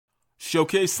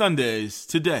Showcase Sundays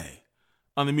today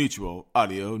on the Mutual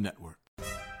Audio Network.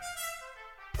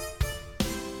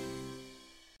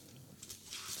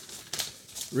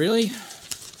 Really?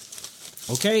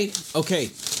 Okay.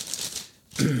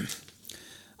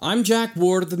 I'm Jack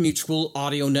Ward of the Mutual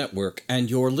Audio Network, and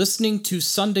you're listening to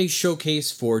Sunday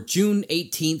Showcase for June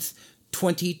 18th,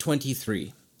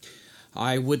 2023.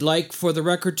 I would like for the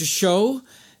record to show,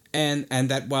 and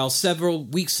that while several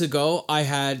weeks ago I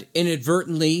had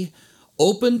inadvertently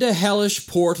opened a hellish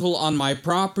portal on my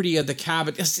property of the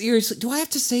cabin. Seriously, do I have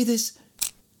to say this?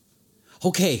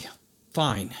 Okay,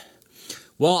 fine.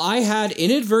 Well, I had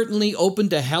inadvertently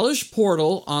opened a hellish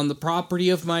portal on the property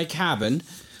of my cabin.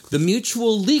 The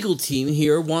Mutual legal team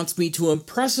here wants me to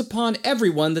impress upon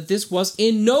everyone that this was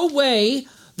in no way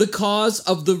the cause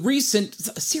of the recent...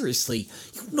 Seriously,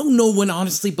 you know no one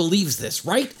honestly believes this,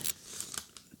 right?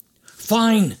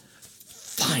 Fine.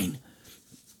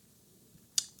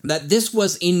 That this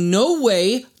was in no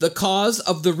way the cause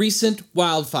of the recent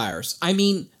wildfires. I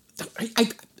mean,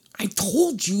 I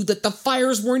told you that the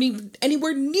fires weren't even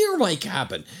anywhere near my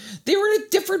cabin. They were in a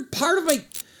different part of my...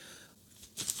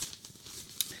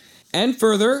 And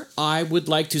further, I would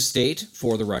like to state,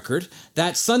 for the record,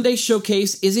 that Sunday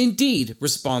Showcase is indeed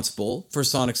responsible for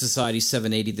Sonic Society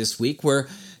 780 this week, where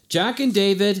Jack and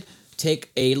David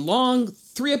take a long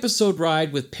 3-episode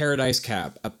ride with Paradise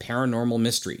Cab, a paranormal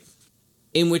mystery,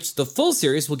 in which the full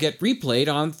series will get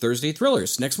replayed on Thursday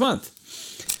Thrillers next month.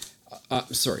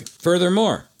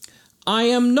 Furthermore, I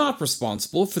am not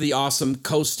responsible for the awesome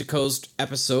coast-to-coast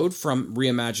episode from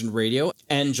Reimagined Radio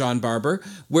and John Barber,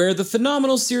 where the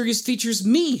phenomenal series features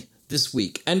me this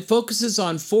week and focuses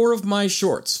on 4 of my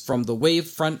shorts from the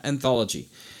Wavefront anthology.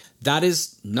 That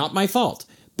is not my fault,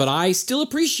 but I still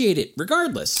appreciate it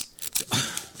regardless.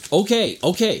 Okay.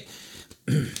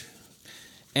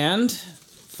 And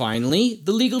finally,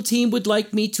 the legal team would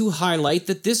like me to highlight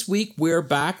that this week we're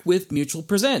back with Mutual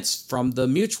Presents from the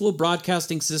Mutual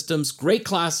Broadcasting System's great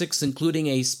classics, including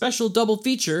a special double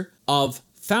feature of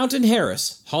Fountain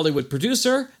Harris, Hollywood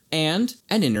producer, and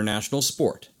an international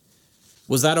sport.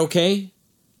 Was that okay?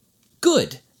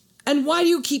 Good. And why do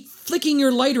you keep flicking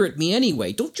your lighter at me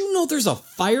anyway? Don't you know there's a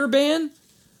fire ban?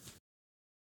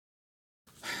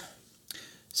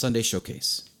 Sunday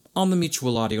Showcase on the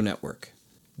Mutual Audio Network.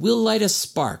 We'll light a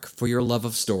spark for your love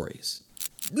of stories.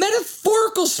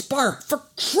 Metaphorical spark, for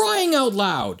crying out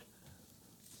loud!